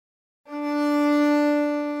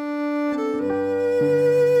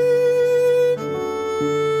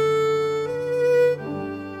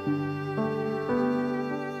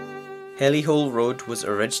Hellihole Road was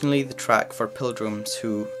originally the track for pilgrims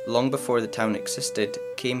who, long before the town existed,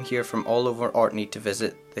 came here from all over Orkney to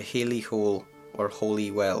visit the Hellihole, or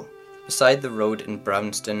Holy Well, beside the road in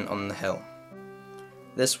Brownston on the hill.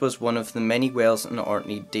 This was one of the many wells in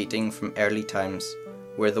Orkney dating from early times,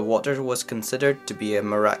 where the water was considered to be a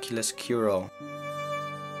miraculous cure-all.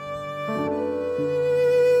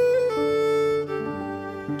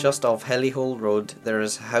 Just off Hellihole Road there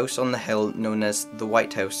is a house on the hill known as the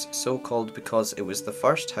White House, so called because it was the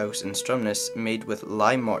first house in Stromness made with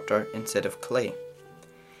lime mortar instead of clay.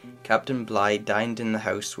 Captain Bligh dined in the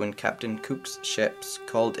house when Captain Cook's ships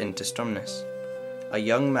called into Stromness. A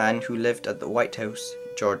young man who lived at the White House,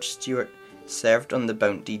 George Stewart, served on the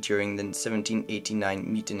Bounty during the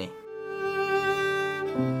 1789 mutiny.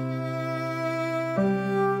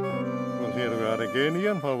 Well, here we are again,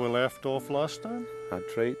 Ian, where we left off last time.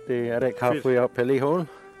 That's right, the Eric halfway up Hellihole.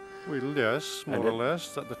 Well, yes, more or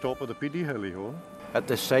less, at the top of the PD Hellihole. At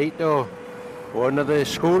the site of one of the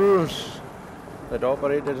schools that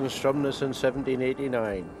operated in Stromness in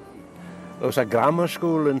 1789. There was a grammar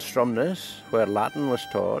school in Stromness where Latin was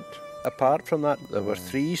taught. Apart from that, there were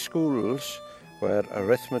 3 schools where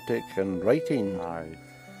arithmetic and writing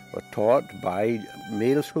were taught by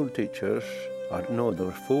male school teachers. No, there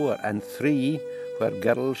were 4, and 3 where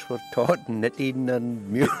girls were taught knitting and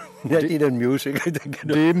music. I think.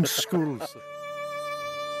 Dame schools.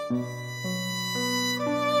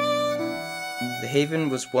 The haven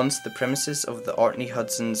was once the premises of the Orkney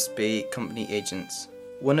Hudson's Bay Company agents.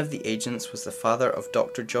 One of the agents was the father of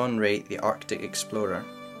Dr. John Rae, the Arctic explorer.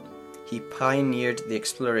 He pioneered the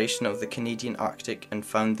exploration of the Canadian Arctic and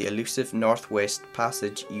found the elusive Northwest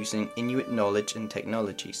Passage using Inuit knowledge and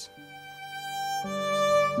technologies.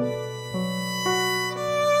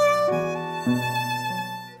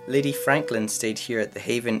 Lady Franklin stayed here at the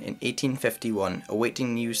haven in 1851,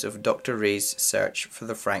 awaiting news of Dr. Rae's search for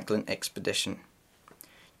the Franklin expedition.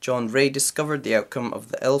 John Rae discovered the outcome of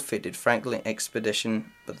the ill-fated Franklin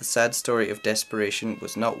expedition, but the sad story of desperation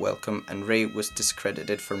was not welcome and Rae was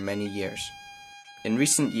discredited for many years. In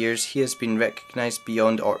recent years, he has been recognised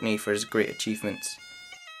beyond Orkney for his great achievements.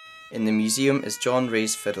 In the museum is John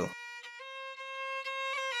Rae's fiddle.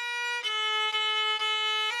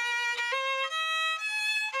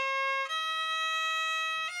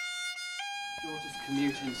 Shortest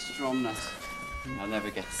commute in Stromness. I'll never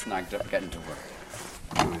get snagged up getting to work.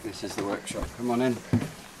 Right, this is the workshop. Come on in.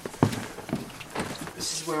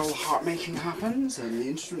 This is where all the harp making happens, and the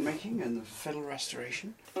instrument making, and the fiddle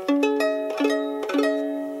restoration.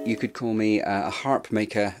 You could call me a harp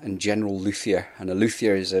maker and general luthier, and a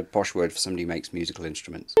luthier is a posh word for somebody who makes musical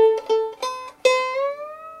instruments.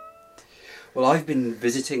 Well, I've been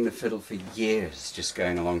visiting the fiddle for years, just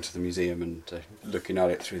going along to the museum and looking at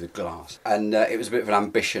it through the glass. And it was a bit of an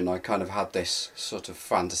ambition. I kind of had this sort of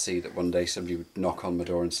fantasy that one day somebody would knock on my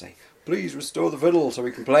door and say, "Please restore the fiddle so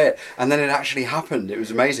we can play it." And then it actually happened. It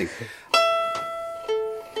was amazing.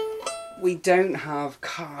 We don't have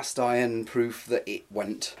cast iron proof that it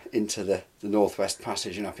went into the Northwest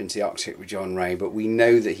Passage and up into the Arctic with John Rae, but we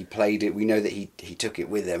know that he played it, we know that he took it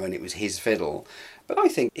with him and it was his fiddle. But I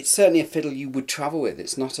think it's certainly a fiddle you would travel with.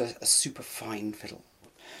 It's not a super fine fiddle.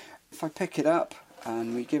 If I pick it up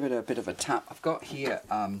and we give it a bit of a tap, I've got here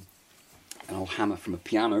an old hammer from a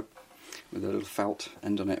piano with a little felt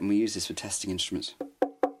end on it, and we use this for testing instruments.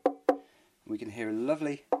 We can hear a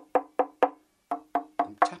lovely...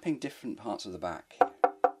 I'm tapping different parts of the back here.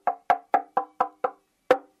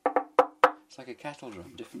 It's like a kettle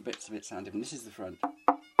drum, different bits of it sound different. This is the front.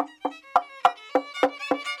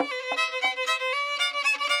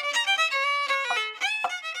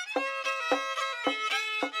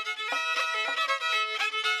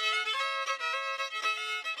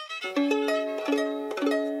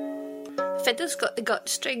 Fiddle's got the gut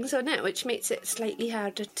strings on it, which makes it slightly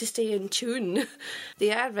harder to stay in tune.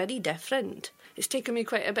 They are very different. It's taken me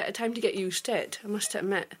quite a bit of time to get used to it, I must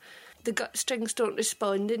admit. The gut strings don't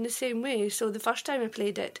respond in the same way, so the first time I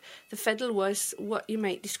played it, the fiddle was what you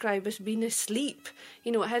might describe as being asleep.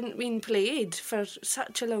 You know, it hadn't been played for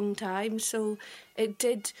such a long time, so it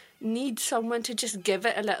did need someone to just give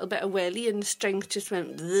it a little bit of welly, and the strings just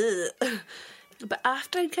went bleh. But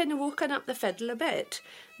after I'd kind of woken up the fiddle a bit,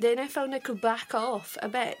 then I found I could back off a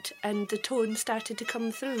bit and the tone started to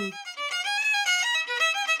come through.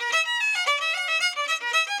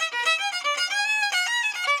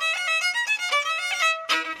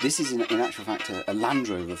 This is in actual fact a Land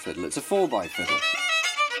Rover fiddle. It's a 4x fiddle.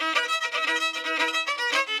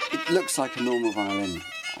 It looks like a normal violin,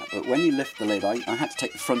 but when you lift the lid, I had to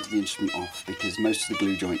take the front of the instrument off because most of the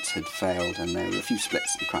glue joints had failed and there were a few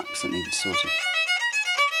splits and cracks that needed sorting.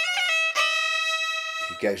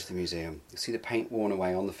 go to the museum, you'll see the paint worn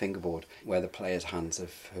away on the fingerboard where the player's hands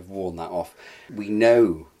have worn that off. We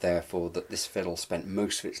know, therefore, that this fiddle spent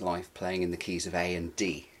most of its life playing in the keys of A and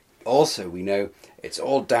D. Also, we know it's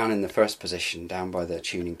all down in the first position, down by the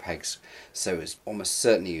tuning pegs, so it's almost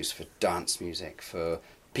certainly used for dance music, for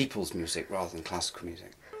people's music rather than classical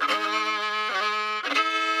music.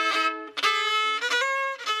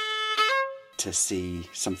 To see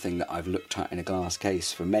something that I've looked at in a glass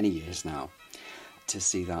case for many years now, to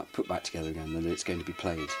see that put back together again, that it's going to be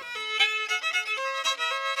played.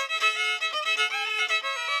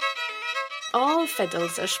 All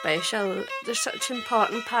fiddles are special. They're such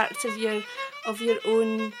important parts of your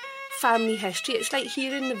own family history. It's like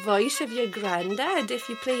hearing the voice of your granddad if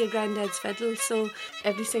you play your granddad's fiddle. So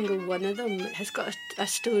every single one of them has got a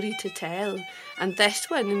story to tell. And this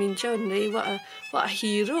one, I mean, John Ray, what a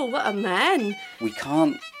hero, what a man. We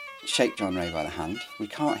can't shake John Ray by the hand. We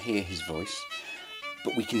can't hear his voice,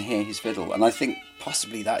 but we can hear his fiddle. And I think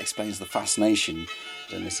possibly that explains the fascination.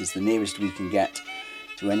 And this is the nearest we can get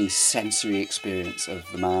to any sensory experience of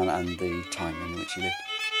the man and the time in which he lived.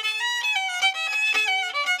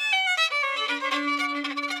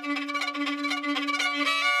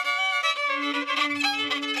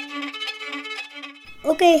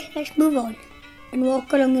 Okay, let's move on and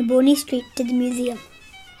walk along the bony street to the museum.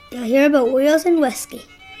 You'll hear about wheels and whiskey.